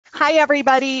Hi,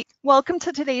 everybody. Welcome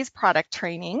to today's product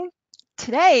training.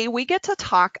 Today, we get to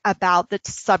talk about the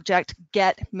subject,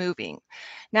 get moving.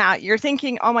 Now, you're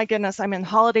thinking, oh my goodness, I'm in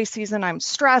holiday season, I'm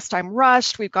stressed, I'm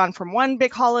rushed, we've gone from one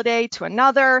big holiday to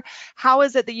another. How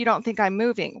is it that you don't think I'm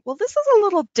moving? Well, this is a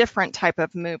little different type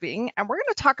of moving, and we're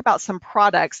going to talk about some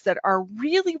products that are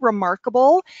really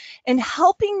remarkable in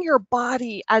helping your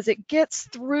body as it gets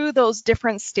through those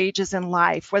different stages in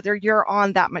life, whether you're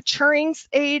on that maturing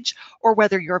age or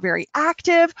whether you're very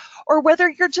active or whether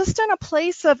you're just in a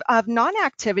place of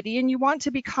non-activity and you want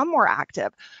to become more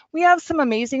active. We have some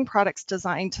amazing products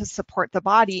designed to support the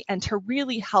body and to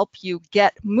really help you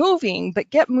get moving,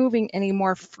 but get moving in a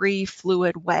more free,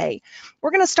 fluid way. We're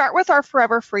going to start with our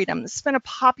Forever Freedom. This has been a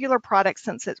popular product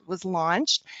since it was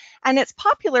launched, and it's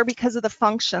popular because of the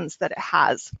functions that it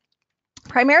has.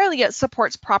 Primarily, it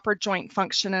supports proper joint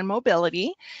function and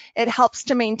mobility. It helps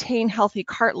to maintain healthy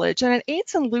cartilage, and it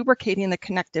aids in lubricating the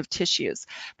connective tissues.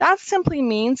 That simply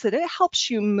means that it helps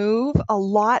you move a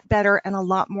lot better and a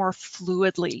lot more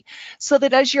fluidly, so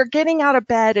that as you're getting out of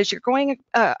bed, as you're going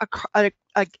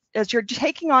as you're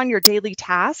taking on your daily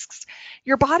tasks,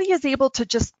 your body is able to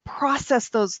just process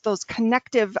those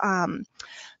connective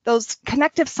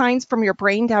signs from your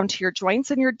brain down to your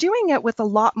joints, and you're doing it with a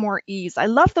lot more ease. I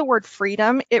love the word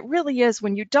freedom. It really is.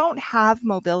 When you don't have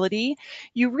mobility,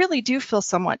 you really do feel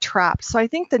somewhat trapped. So I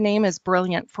think the name is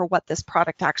brilliant for what this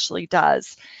product actually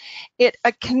does. It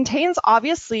contains,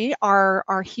 obviously,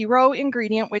 our hero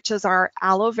ingredient, which is our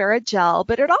aloe vera gel,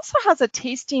 but it also has a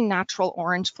tasty natural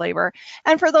orange flavor.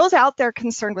 And for those out there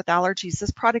concerned with allergies, this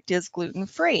product is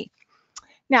gluten-free.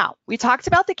 Now, we talked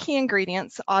about the key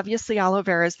ingredients. Obviously, aloe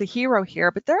vera is the hero here,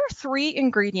 but there are 3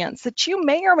 ingredients that you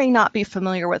may or may not be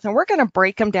familiar with, and we're going to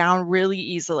break them down really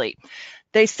easily.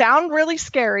 They sound really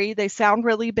scary. They sound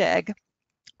really big.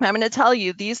 I'm going to tell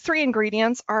you, these 3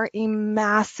 ingredients are a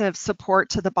massive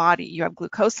support to the body. You have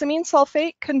glucosamine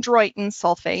sulfate, chondroitin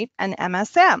sulfate, and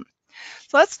MSM.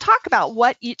 So let's talk about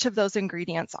what each of those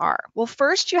ingredients are. Well,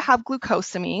 first you have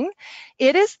glucosamine.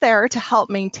 It is there to help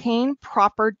maintain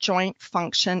proper joint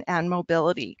function and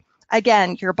mobility.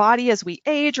 Again, your body, as we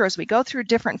age or as we go through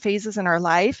different phases in our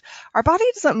life, our body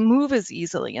doesn't move as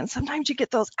easily. And sometimes you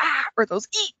get those or those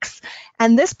eeks.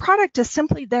 And this product is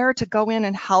simply there to go in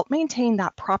and help maintain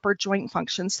that proper joint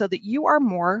function so that you are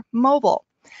more mobile.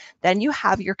 Then you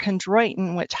have your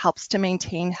chondroitin, which helps to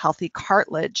maintain healthy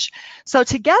cartilage. So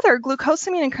together,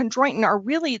 glucosamine and chondroitin are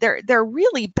really,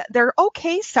 they're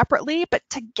okay separately, but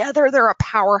together they're a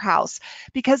powerhouse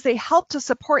because they help to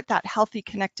support that healthy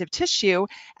connective tissue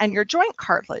and your joint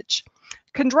cartilage.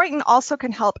 Chondroitin also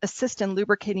can help assist in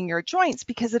lubricating your joints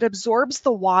because it absorbs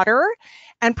the water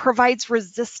and provides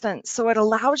resistance. So it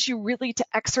allows you really to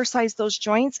exercise those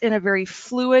joints in a very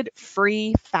fluid,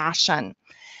 free fashion.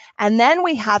 And then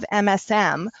we have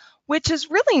MSM, which is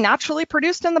really naturally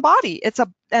produced in the body.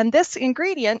 And this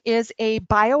ingredient is a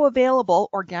bioavailable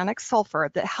organic sulfur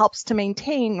that helps to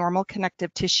maintain normal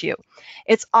connective tissue.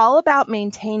 It's all about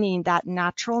maintaining that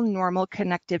natural, normal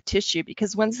connective tissue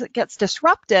because once it gets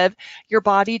disruptive, your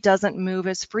body doesn't move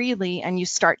as freely and you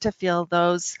start to feel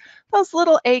those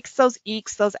little aches, those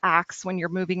eeks, those acts when you're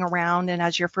moving around and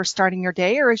as you're first starting your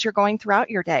day or as you're going throughout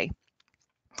your day.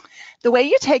 The way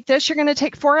you take this, you're going to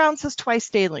take 4 ounces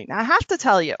twice daily. Now, I have to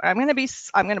tell you, I'm going to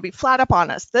be flat up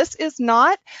honest. This is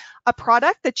not a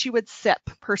product that you would sip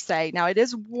per se. Now, it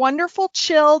is wonderful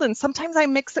chilled, and sometimes I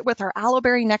mix it with our aloe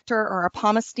berry nectar or a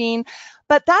pomestine.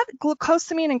 But that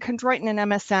glucosamine and chondroitin and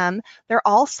MSM, they're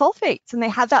all sulfates, and they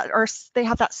have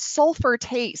that sulfur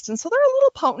taste, and so they're a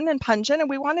little potent and pungent. And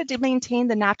we wanted to maintain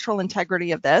the natural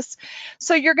integrity of this.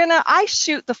 So I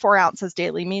shoot the 4 ounces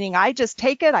daily, meaning I just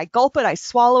take it, I gulp it, I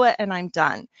swallow it, and I'm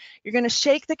done. You're going to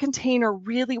shake the container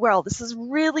really well. This is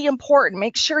really important.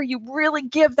 Make sure you really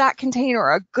give that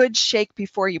container a good shake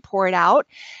before you pour it out.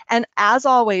 And as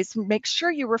always, make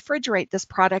sure you refrigerate this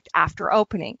product after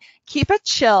opening. Keep it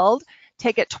chilled.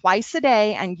 Take it twice a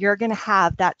day, and you're going to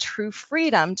have that true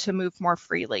freedom to move more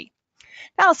freely.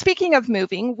 Now, speaking of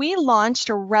moving, we launched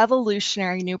a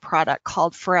revolutionary new product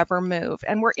called Forever Move,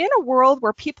 and we're in a world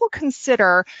where people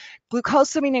consider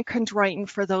glucosamine and chondroitin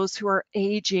for those who are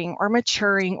aging or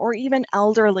maturing or even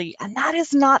elderly, and that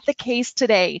is not the case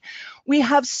today. We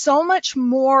have so much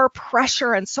more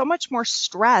pressure and so much more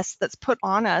stress that's put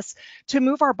on us to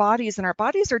move our bodies, and our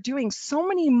bodies are doing so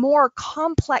many more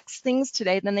complex things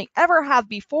today than they ever have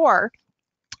before.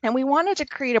 And we wanted to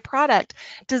create a product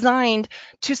designed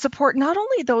to support not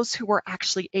only those who were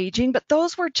actually aging, but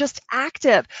those who were just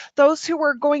active, those who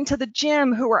were going to the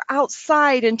gym, who were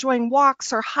outside enjoying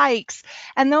walks or hikes,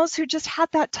 and those who just had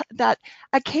that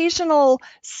occasional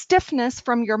stiffness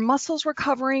from your muscles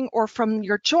recovering or from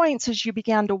your joints as you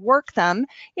began to work them.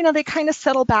 You know, they kind of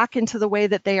settle back into the way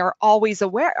that they are always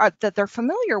aware, that they're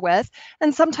familiar with,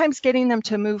 and sometimes getting them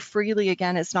to move freely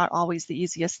again is not always the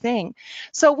easiest thing.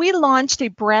 So we launched a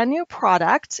brand new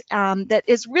product that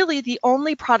is really the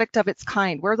only product of its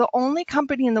kind. We're the only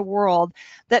company in the world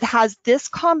that has this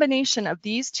combination of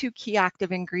these two key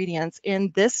active ingredients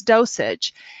in this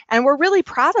dosage. And we're really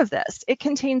proud of this. It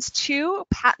contains two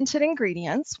patented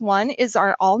ingredients. One is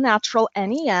our all-natural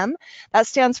NEM. That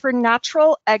stands for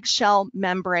natural eggshell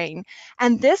membrane.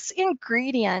 And this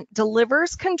ingredient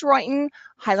delivers chondroitin,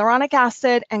 hyaluronic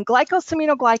acid, and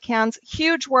glycosaminoglycans.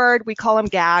 Huge word, we call them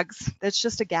GAGs. It's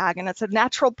just a GAG, and it's a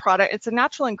natural product. It's a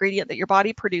natural ingredient that your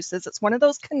body produces. It's one of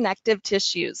those connective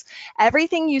tissues.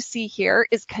 Everything you see here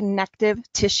is connective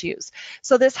tissues.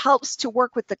 So this helps to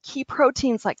work with the key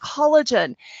proteins like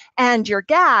collagen and your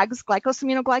GAGs,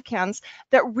 glycosaminoglycans,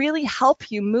 that really help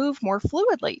you move more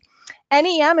fluidly.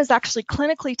 NEM is actually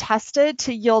clinically tested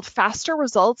to yield faster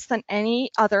results than any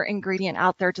other ingredient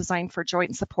out there designed for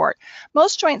joint support.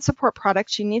 Most joint support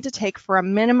products you need to take for a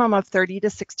minimum of 30 to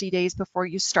 60 days before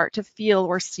you start to feel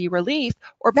or see relief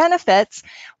or benefits.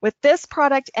 With this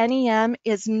product, NEM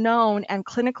is known and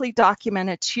clinically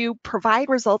documented to provide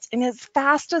results in as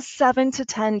fast as 7 to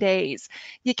 10 days.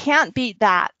 You can't beat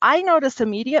that. I noticed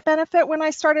immediate benefit when I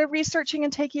started researching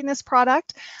and taking this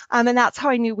product, and that's how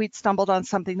I knew we'd stumbled on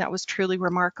something that was truly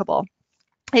remarkable.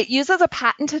 It uses a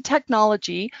patented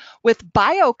technology with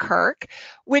BioCurc,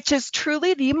 which is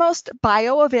truly the most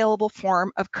bioavailable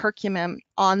form of curcumin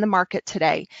on the market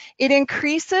today. It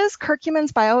increases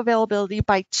curcumin's bioavailability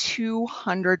by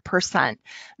 200%.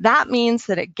 That means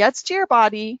that it gets to your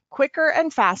body quicker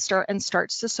and faster and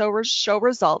starts to show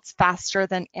results faster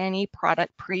than any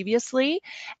product previously.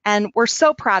 And we're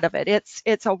so proud of it.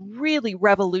 It's a really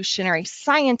revolutionary,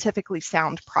 scientifically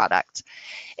sound product.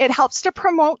 It helps to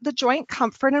promote the joint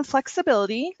comfort and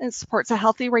flexibility. It supports a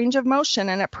healthy range of motion,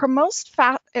 and it promotes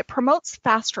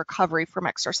fast recovery from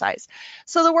exercise.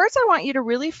 So the words I want you to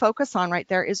really focus on right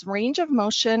there is range of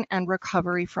motion and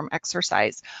recovery from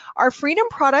exercise. Our Freedom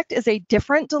product is a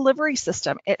different delivery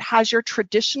system. It has your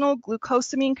traditional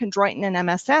glucosamine, chondroitin, and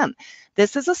MSM.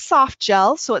 This is a soft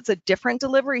gel, so it's a different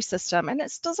delivery system, and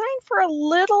it's designed for a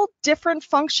little different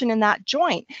function in that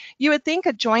joint. You would think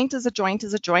a joint is a joint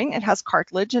is a joint. It has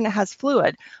cartilage and it has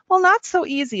fluid. Well, not so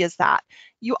easy as that.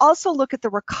 You also look at the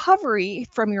recovery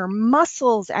from your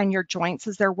muscles and your joints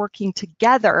as they're working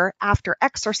together after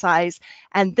exercise.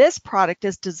 And this product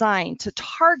is designed to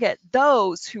target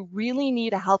those who really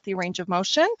need a healthy range of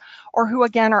motion, or who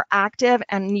again are active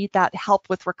and need that help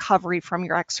with recovery from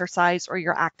your exercise or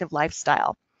your active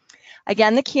lifestyle.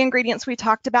 Again, the key ingredients we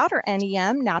talked about are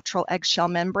NEM, natural eggshell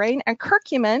membrane, and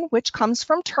curcumin, which comes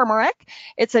from turmeric.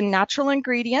 It's a natural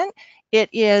ingredient. It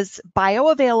is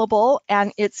bioavailable,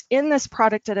 and it's in this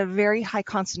product at a very high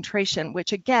concentration,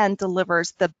 which again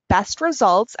delivers the best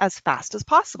results as fast as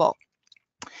possible.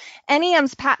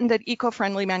 NEM's patented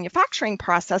eco-friendly manufacturing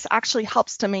process actually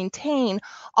helps to maintain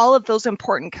all of those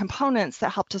important components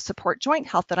that help to support joint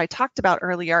health that I talked about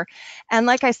earlier. And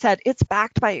like I said, it's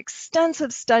backed by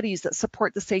extensive studies that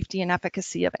support the safety and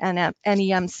efficacy of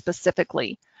NEM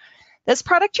specifically. This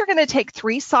product, you're going to take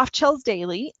 3 soft gels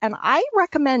daily, and I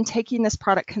recommend taking this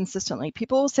product consistently.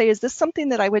 People will say, is this something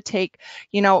that I would take,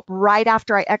 right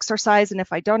after I exercise, and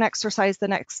if I don't exercise the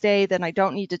next day, then I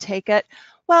don't need to take it?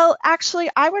 Well, actually,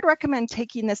 I would recommend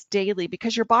taking this daily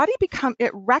because your body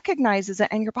it recognizes it,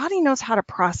 and your body knows how to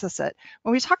process it.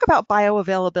 When we talk about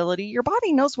bioavailability, your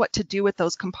body knows what to do with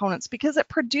those components because it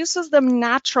produces them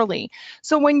naturally.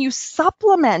 So when you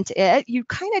supplement it, you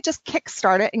kind of just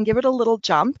kickstart it and give it a little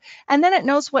jump, and then it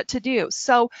knows what to do.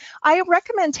 So I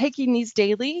recommend taking these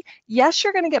daily. Yes,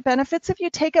 you're going to get benefits if you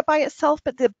take it by itself,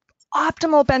 but the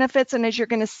optimal benefits, and as you're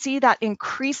going to see that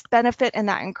increased benefit and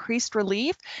that increased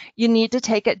relief, you need to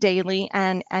take it daily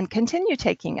and continue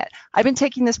taking it. I've been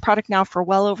taking this product now for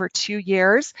well over 2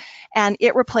 years, and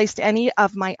it replaced any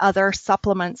of my other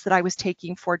supplements that I was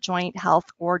taking for joint health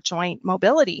or joint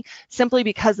mobility, simply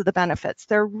because of the benefits.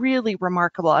 They're really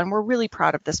remarkable, and we're really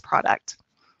proud of this product.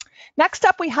 Next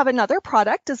up, we have another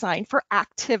product designed for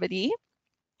activity,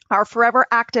 our Forever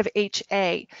Active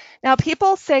HA. Now,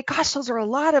 people say, gosh, those are a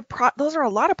lot of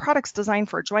products designed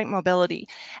for joint mobility.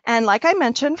 And like I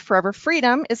mentioned, Forever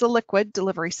Freedom is a liquid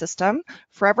delivery system.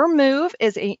 Forever Move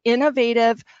is an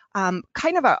innovative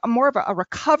kind of a more of a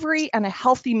recovery and a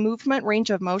healthy movement range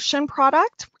of motion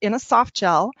product in a soft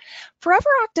gel. Forever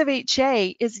Active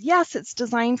HA is, yes, it's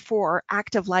designed for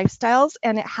active lifestyles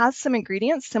and it has some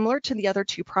ingredients similar to the other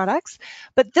two products,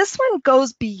 but this one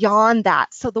goes beyond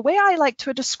that. So the way I like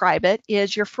to describe it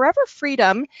is your Forever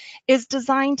Freedom is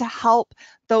designed to help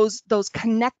those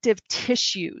connective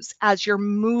tissues as you're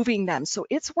moving them. So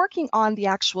it's working on the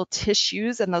actual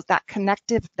tissues and that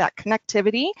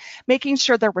connectivity, making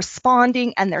sure they're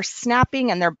responding and they're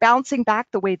snapping and they're bouncing back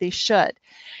the way they should.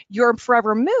 Your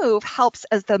Forever Move helps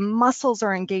as the muscles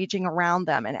are engaging around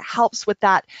them, and it helps with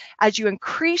that as you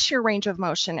increase your range of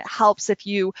motion. It helps if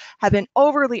you have been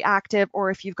overly active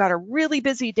or if you've got a really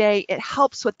busy day. It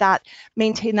helps with that,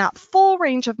 maintain that full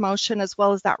range of motion as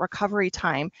well as that recovery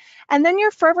time. And then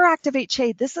your Forever Active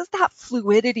HA, this is that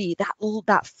fluidity,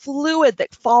 that fluid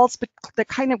that falls, that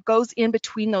kind of goes in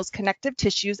between those connective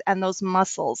tissues and those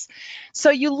muscles. So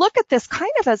you look at this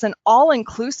kind of as an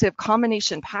all-inclusive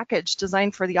combination package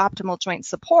designed for the optimal joint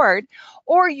support,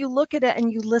 or you look at it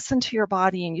and you listen to your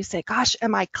body and you say, gosh,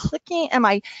 am I clicking? Am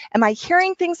I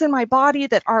hearing things in my body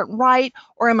that aren't right?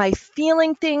 Or am I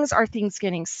feeling things? Are things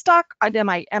getting stuck?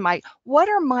 What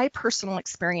are my personal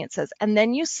experiences? And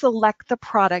then you select the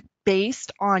product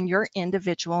based on your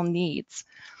individual needs.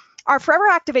 Our Forever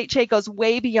Active HA goes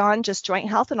way beyond just joint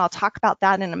health, and I'll talk about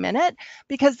that in a minute,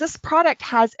 because this product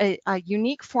has a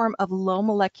unique form of low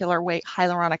molecular weight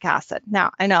hyaluronic acid.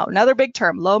 Now, I know, another big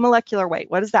term, low molecular weight.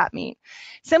 What does that mean?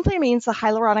 Simply means the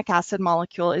hyaluronic acid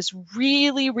molecule is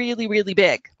really, really, really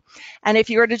big. And if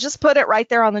you were to just put it right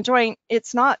there on the joint,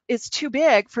 it's too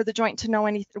big for the joint to know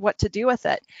what to do with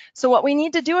it. So what we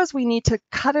need to do is we need to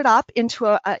cut it up into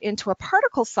a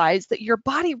particle size that your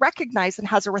body recognizes and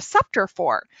has a receptor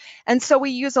for. And so we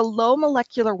use a low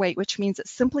molecular weight, which means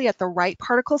it's simply at the right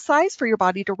particle size for your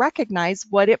body to recognize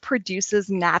what it produces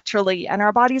naturally. And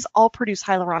our bodies all produce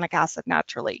hyaluronic acid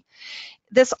naturally.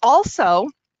 This also,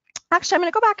 actually, I'm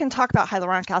going to go back and talk about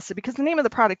hyaluronic acid because the name of the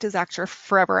product is actually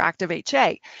Forever Active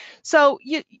HA. So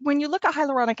when you look at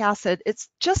hyaluronic acid, it's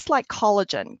just like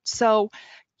collagen. So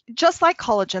just like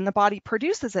collagen, the body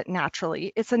produces it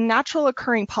naturally. It's a natural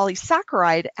occurring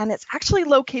polysaccharide, and it's actually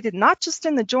located not just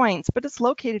in the joints, but it's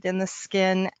located in the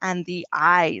skin and the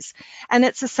eyes. And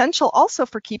it's essential also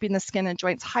for keeping the skin and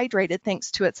joints hydrated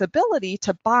thanks to its ability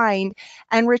to bind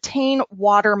and retain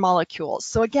water molecules.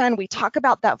 So again, we talk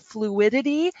about that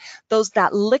fluidity,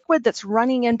 that liquid that's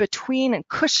running in between and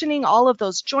cushioning all of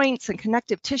those joints and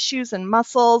connective tissues and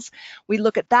muscles. We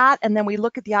look at that, and then we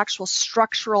look at the actual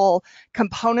structural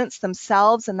components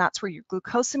themselves, and that's where your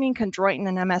glucosamine, chondroitin,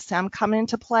 and MSM come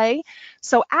into play.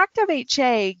 So Active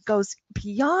HA goes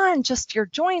beyond just your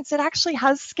joints. It actually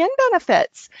has skin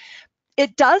benefits.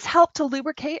 It does help to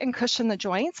lubricate and cushion the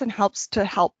joints and help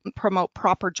promote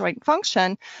proper joint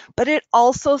function, but it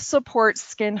also supports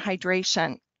skin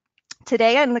hydration.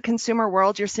 Today in the consumer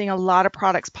world, you're seeing a lot of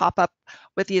products pop up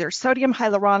with either sodium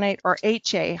hyaluronate or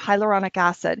HA, hyaluronic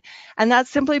acid. And that's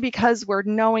simply because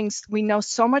we know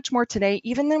so much more today,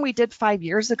 even than we did 5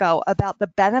 years ago, about the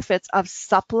benefits of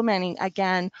supplementing,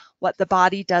 again, what the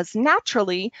body does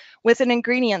naturally with an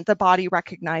ingredient the body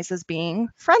recognizes being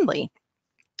friendly.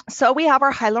 So we have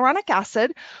our hyaluronic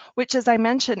acid, which, as I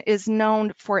mentioned, is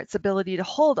known for its ability to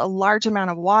hold a large amount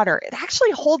of water. It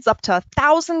actually holds up to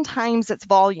 1,000 times its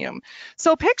volume.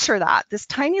 So picture that. This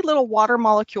tiny little water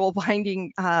molecule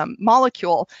binding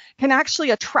molecule can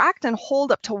actually attract and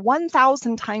hold up to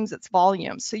 1,000 times its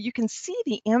volume. So you can see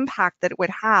the impact that it would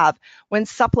have when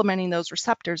supplementing those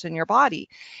receptors in your body.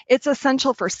 It's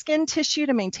essential for skin tissue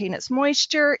to maintain its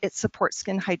moisture. It supports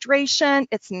skin hydration.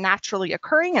 It's naturally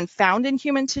occurring and found in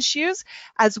human tissues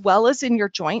as well as in your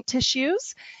joint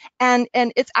tissues, and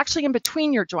it's actually in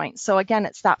between your joints. So again,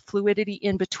 it's that fluidity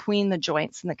in between the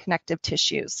joints and the connective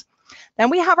tissues. Then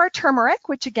we have our turmeric,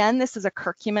 which again, this is a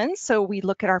curcumin. So we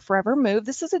look at our Forever Move.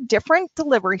 This is a different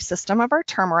delivery system of our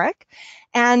turmeric.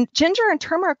 And ginger and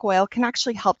turmeric oil can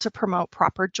actually help to promote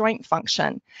proper joint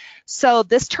function. So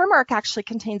this turmeric actually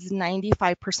contains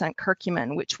 95%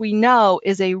 curcumin, which we know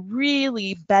is a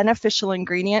really beneficial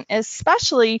ingredient,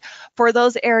 especially for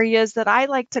those areas that I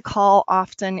like to call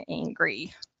often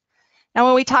angry. Now,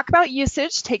 when we talk about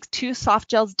usage, take 2 soft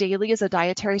gels daily as a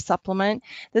dietary supplement.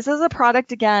 This is a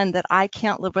product, again, that I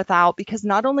can't live without because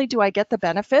not only do I get the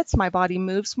benefits, my body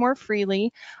moves more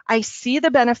freely, I see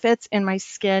the benefits in my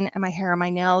skin and my hair and my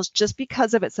nails just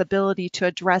because of its ability to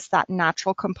address that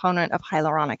natural component of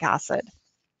hyaluronic acid.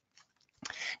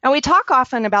 Now, we talk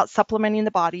often about supplementing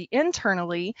the body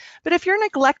internally, but if you're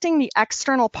neglecting the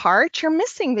external part, you're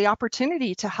missing the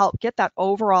opportunity to help get that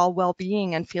overall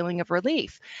well-being and feeling of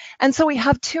relief. And so we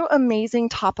have two amazing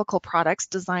topical products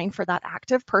designed for that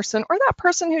active person or that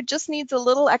person who just needs a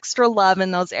little extra love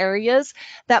in those areas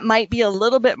that might be a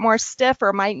little bit more stiff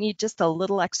or might need just a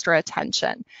little extra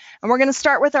attention. And we're going to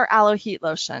start with our Aloe Heat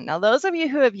Lotion. Now, those of you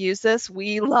who have used this,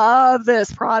 we love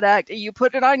this product. You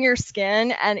put it on your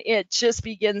skin and it just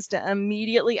begins to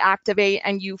immediately activate,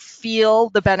 and you feel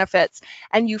the benefits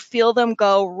and you feel them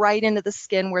go right into the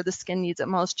skin where the skin needs it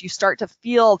most. You start to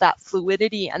feel that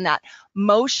fluidity and that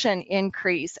motion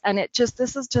increase. And I think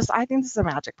this is a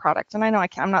magic product. And I know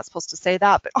I'm not supposed to say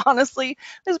that, but honestly,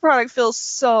 this product feels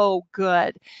so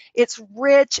good. It's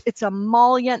rich, it's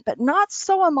emollient, but not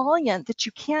so emollient that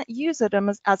you can't use it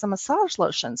as a massage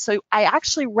lotion. So I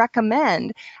actually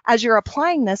recommend, as you're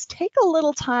applying this, take a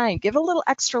little time, give a little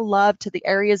extra love to the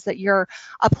areas that you're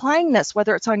applying this,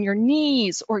 whether it's on your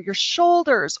knees or your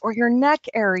shoulders or your neck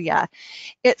area.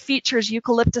 It features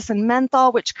eucalyptus and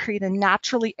menthol, which create a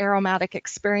naturally aromatic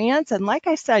experience. And like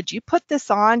I said, you put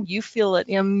this on, you feel it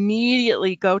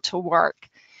immediately go to work.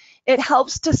 It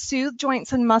helps to soothe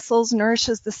joints and muscles,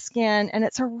 nourishes the skin, and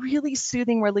it's a really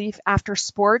soothing relief after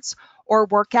sports or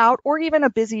workout or even a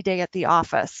busy day at the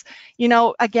office. You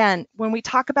know, again, when we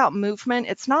talk about movement,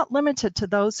 it's not limited to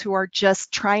those who are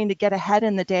just trying to get ahead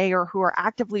in the day or who are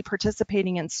actively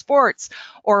participating in sports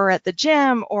or at the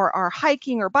gym or are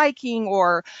hiking or biking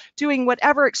or doing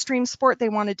whatever extreme sport they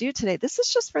want to do today. This is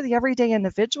just for the everyday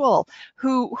individual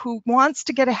who wants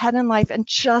to get ahead in life and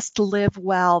just live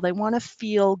well. They want to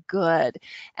feel good.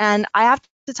 And I have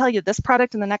to tell you, this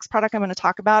product and the next product I'm going to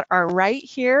talk about are right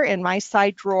here in my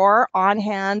side drawer on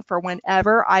hand for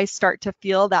whenever I start to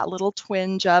feel that little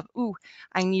twinge of, ooh,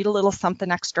 I need a little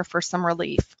something extra for some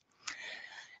relief.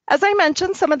 As I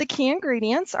mentioned, some of the key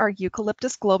ingredients are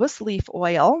eucalyptus globus leaf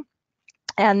oil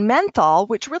and menthol,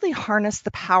 which really harness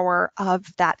the power of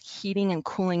that heating and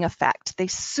cooling effect. They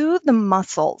soothe the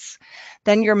muscles.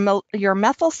 Then your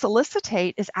methyl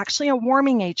salicyate is actually a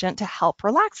warming agent to help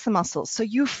relax the muscles. So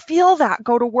you feel that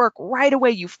go to work right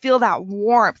away. You feel that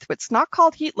warmth. It's not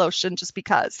called heat lotion just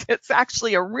because. It's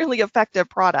actually a really effective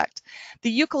product.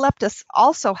 The eucalyptus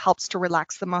also helps to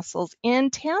relax the muscles in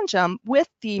tandem with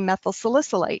the methyl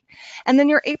salicylate. And then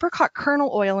your apricot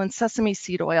kernel oil and sesame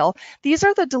seed oil, these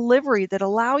are the delivery that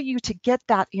allow you to get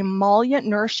that emollient,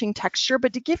 nourishing texture,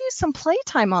 but to give you some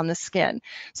playtime on the skin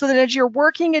so that as you're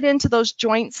working it into those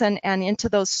joints and into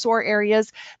those sore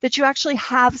areas, that you actually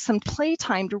have some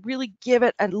playtime to really give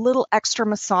it a little extra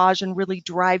massage and really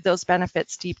drive those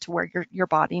benefits deep to where your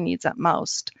body needs it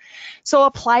most. So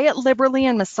apply it liberally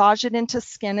and massage it into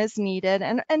skin as needed,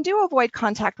 and do avoid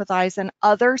contact with eyes and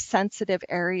other sensitive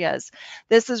areas.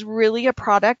 This is really a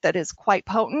product that is quite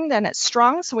potent and it's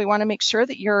strong, so we want to make sure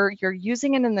that you're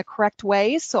using it in the correct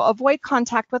way. So avoid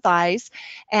contact with eyes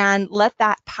and let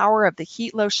that power of the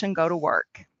heat lotion go to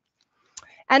work.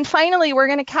 And finally, we're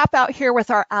going to cap out here with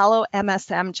our Aloe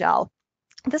MSM gel.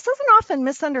 This is an often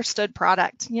misunderstood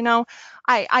product. You know,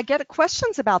 I get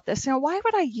questions about this. You know, why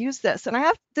would I use this? And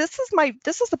this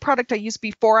is the product I use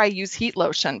before I use heat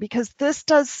lotion, because this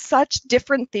does such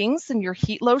different things than your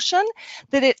heat lotion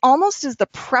that it almost is the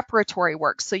preparatory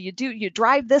work. So you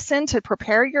drive this in to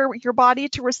prepare your body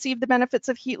to receive the benefits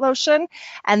of heat lotion,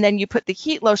 and then you put the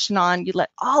heat lotion on, you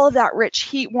let all of that rich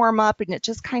heat warm up, and it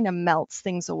just kind of melts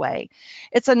things away.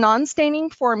 It's a non-staining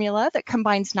formula that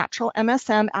combines natural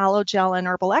MSM, aloe gel, and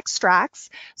herbal extracts.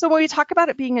 So when we talk about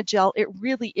it being a gel, it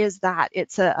really is that.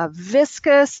 It's a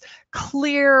viscous,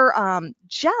 clear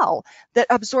gel that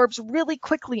absorbs really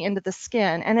quickly into the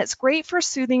skin, and it's great for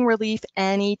soothing relief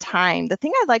anytime. The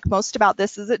thing I like most about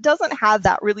this is it doesn't have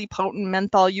that really potent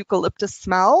menthol eucalyptus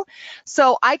smell.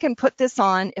 So I can put this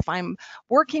on if I'm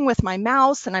working with my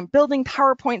mouse and I'm building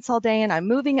PowerPoints all day and I'm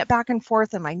moving it back and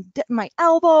forth and my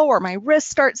elbow or my wrist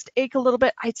starts to ache a little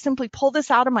bit. I simply pull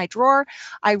this out of my drawer,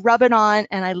 I rub it on,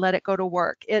 and I let it go to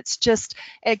work. It's just,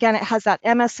 again, it has that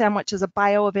MSM, which is a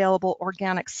bioavailable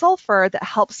organic sulfur that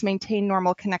helps maintain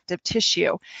normal connective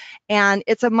tissue. And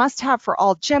it's a must-have for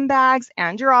all gym bags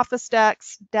and your office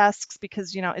desks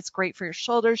because, you know, it's great for your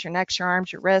shoulders, your necks, your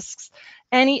arms, your wrists.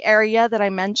 Any area that I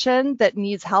mentioned that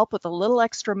needs help with a little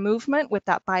extra movement with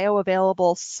that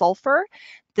bioavailable sulfur,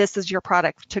 this is your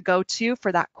product to go to for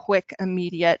that quick,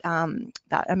 immediate,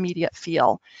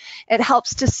 feel. It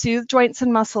helps to soothe joints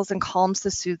and muscles and calms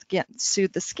to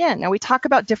soothe the skin. Now we talk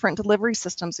about different delivery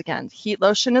systems again. Heat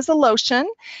lotion is a lotion.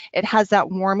 It has that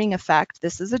warming effect.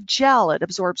 This is a gel. It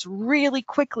absorbs really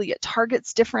quickly. It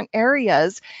targets different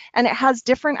areas, and it has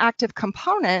different active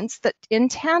components that in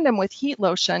tandem with heat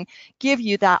lotion give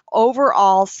you that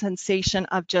overall sensation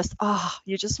of just, oh,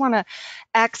 you just want to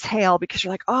exhale because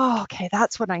you're like, oh, okay,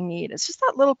 that's what I need. It's just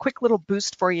that little quick little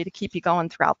boost for you to keep you going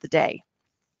throughout the day.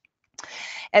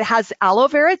 It has aloe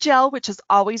vera gel, which is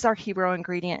always our hero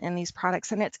ingredient in these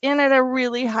products, and it's in at a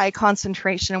really high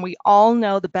concentration. We all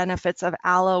know the benefits of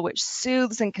aloe, which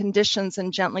soothes and conditions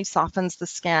and gently softens the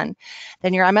skin.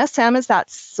 Then your MSM is that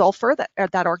sulfur,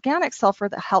 that organic sulfur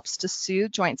that helps to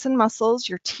soothe joints and muscles.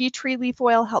 Your tea tree leaf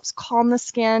oil helps calm the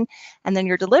skin. And then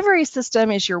your delivery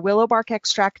system is your willow bark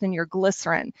extract and your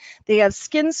glycerin. They have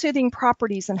skin soothing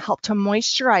properties and help to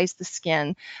moisturize the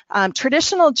skin.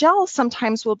 Traditional gels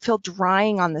sometimes will feel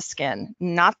drying on the skin,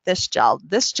 not this gel.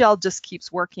 This gel just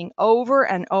keeps working over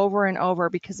and over and over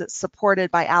because it's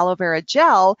supported by aloe vera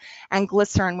gel and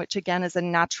glycerin, which again is a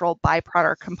natural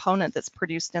byproduct component that's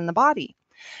produced in the body.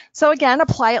 So again,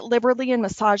 apply it liberally and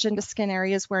massage into skin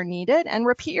areas where needed, and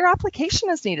repeat your application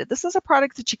as needed. This is a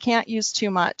product that you can't use too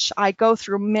much. I go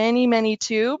through many, many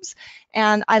tubes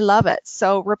and I love it.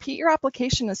 So repeat your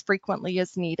application as frequently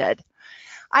as needed.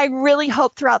 I really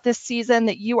hope throughout this season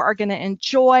that you are going to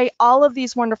enjoy all of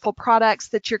these wonderful products,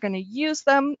 that you're going to use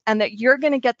them, and that you're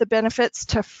going to get the benefits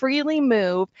to freely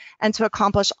move and to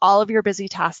accomplish all of your busy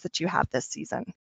tasks that you have this season.